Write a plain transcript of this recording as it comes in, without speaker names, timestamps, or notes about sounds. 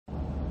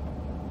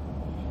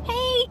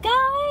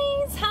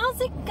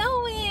how's it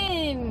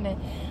going?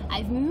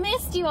 I've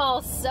missed you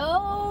all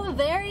so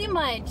very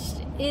much.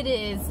 It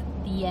is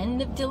the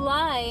end of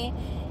July,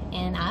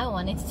 and I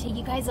wanted to take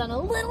you guys on a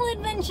little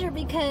adventure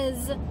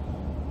because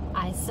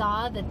I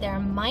saw that there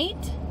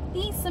might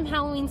be some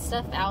Halloween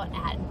stuff out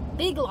at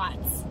Big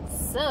Lots.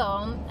 So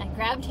I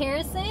grabbed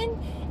Harrison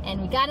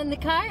and we got in the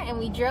car and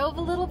we drove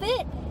a little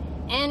bit,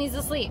 and he's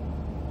asleep.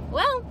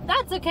 Well,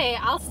 that's okay.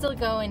 I'll still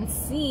go and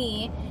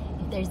see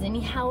if there's any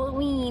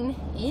Halloween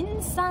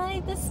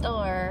inside the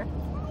store.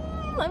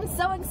 I'm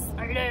so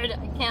excited.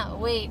 I can't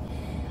wait.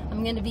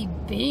 I'm gonna be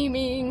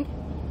beaming.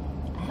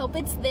 I hope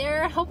it's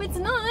there. I hope it's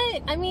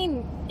not. I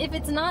mean, if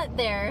it's not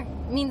there,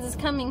 it means it's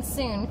coming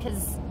soon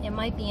because it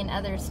might be in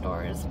other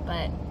stores,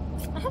 but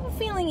I have a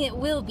feeling it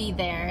will be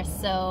there,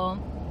 so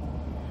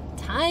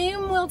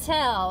time will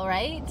tell,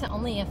 right?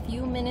 Only a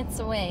few minutes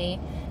away.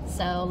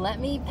 So let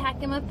me pack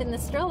him up in the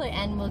stroller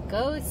and we'll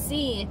go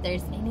see if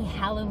there's any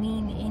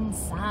Halloween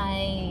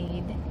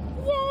inside.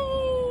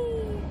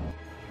 Yay!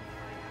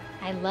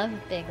 I love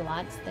Big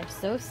Lots. They're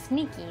so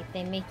sneaky.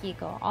 They make you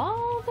go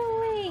all the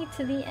way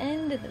to the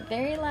end of the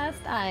very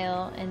last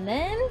aisle, and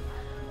then,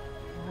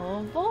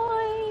 oh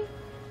boy,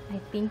 I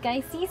think I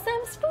see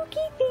some spooky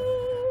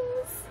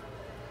things.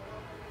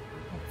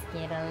 Let's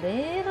get a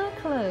little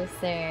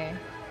closer.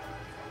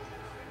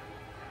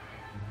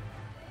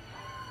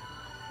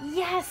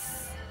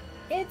 Yes!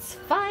 It's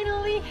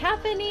finally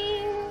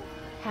happening!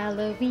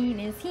 Halloween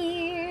is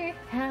here!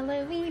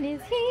 Halloween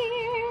is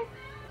here!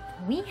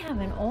 We have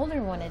an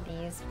older one of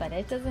these, but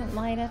it doesn't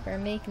light up or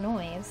make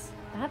noise.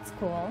 That's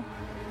cool.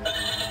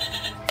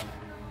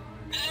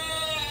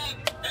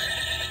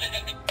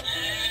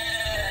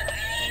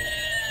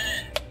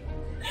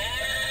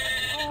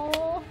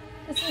 Oh,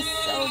 this is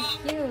so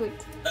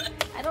cute.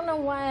 I don't know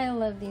why I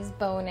love these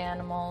bone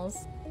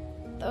animals.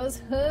 Those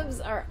hooves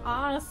are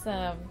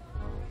awesome.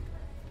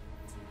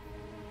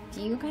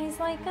 Do you guys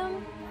like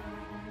them?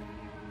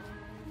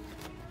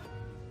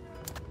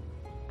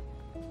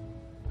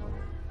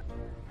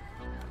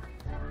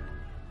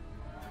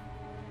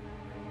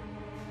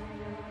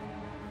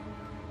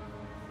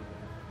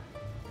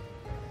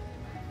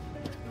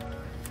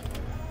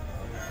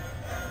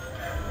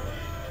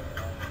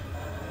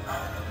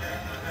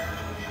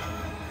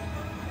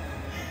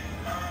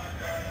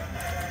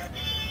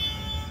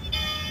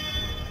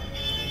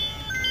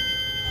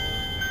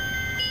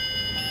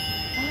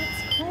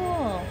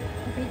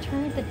 Every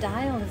turn of the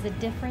dial is a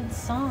different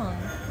song.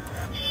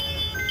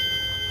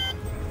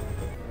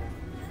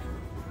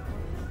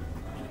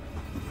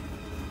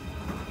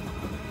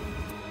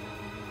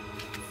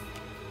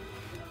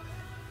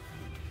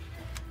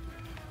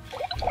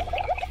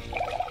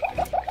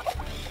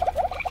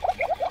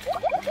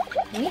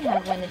 We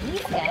have one of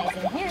these guys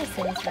in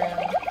Harrison's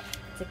room.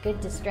 It's a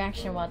good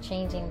distraction while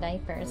changing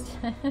diapers.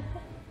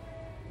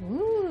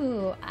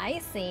 Ooh,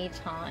 Ice Age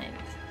Haunt.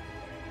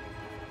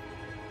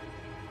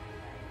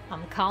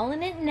 I'm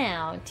calling it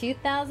now.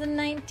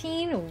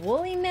 2019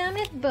 Woolly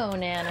Mammoth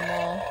Bone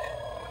Animal.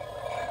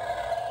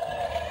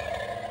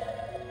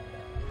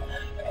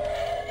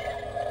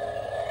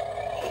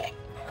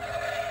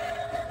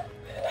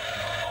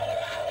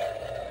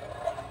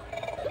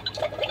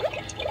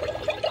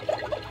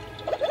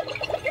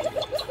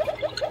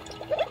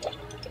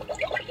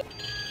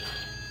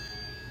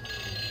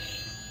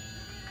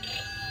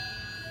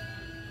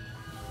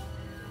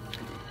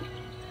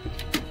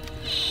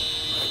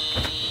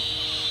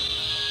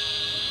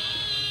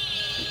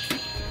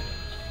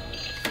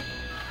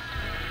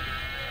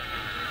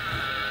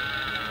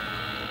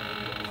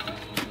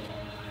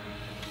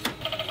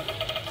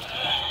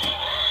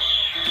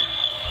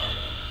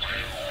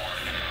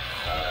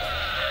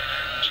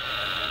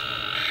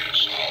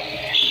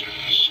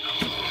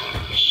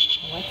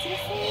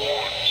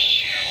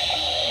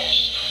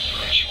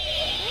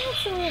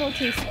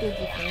 Too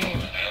spooky for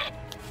me.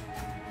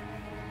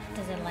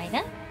 Does it light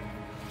up?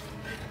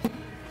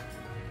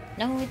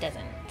 No, it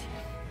doesn't.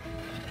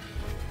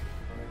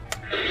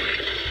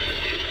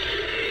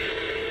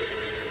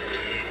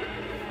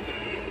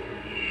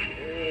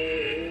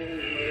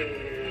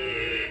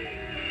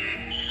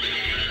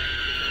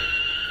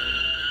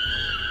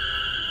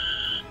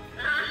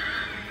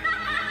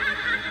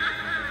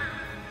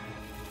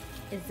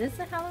 Is this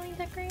a Halloween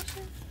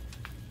decoration?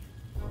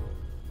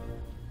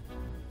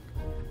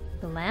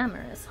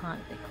 Glamorous haunt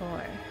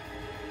decor.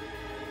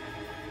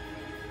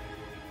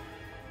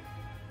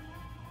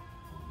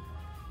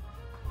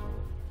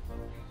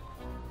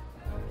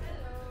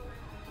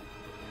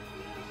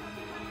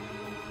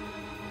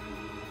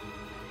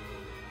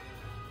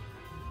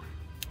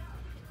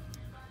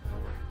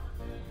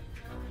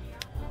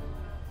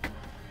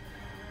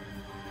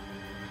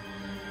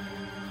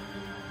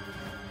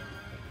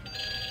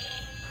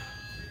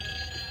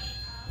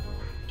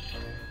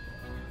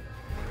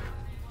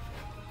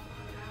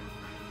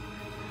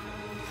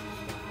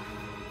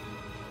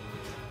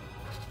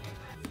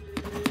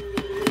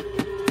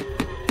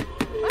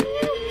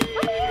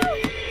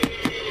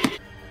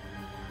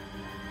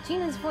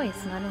 Gina's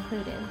voice not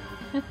included.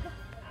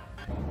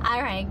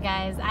 Alright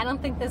guys, I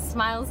don't think this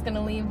smile is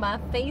gonna leave my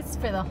face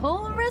for the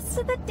whole rest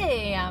of the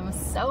day. I'm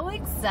so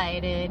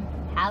excited.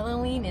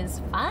 Halloween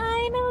is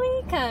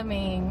finally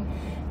coming.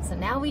 So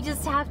now we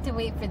just have to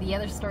wait for the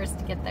other stores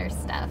to get their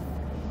stuff.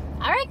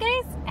 Alright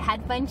guys, I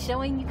had fun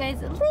showing you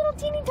guys a little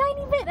teeny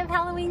tiny bit of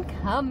Halloween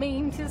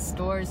coming to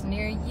stores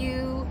near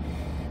you.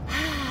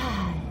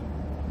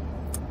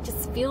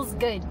 Just feels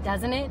good,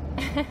 doesn't it?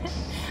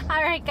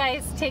 Alright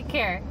guys, take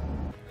care.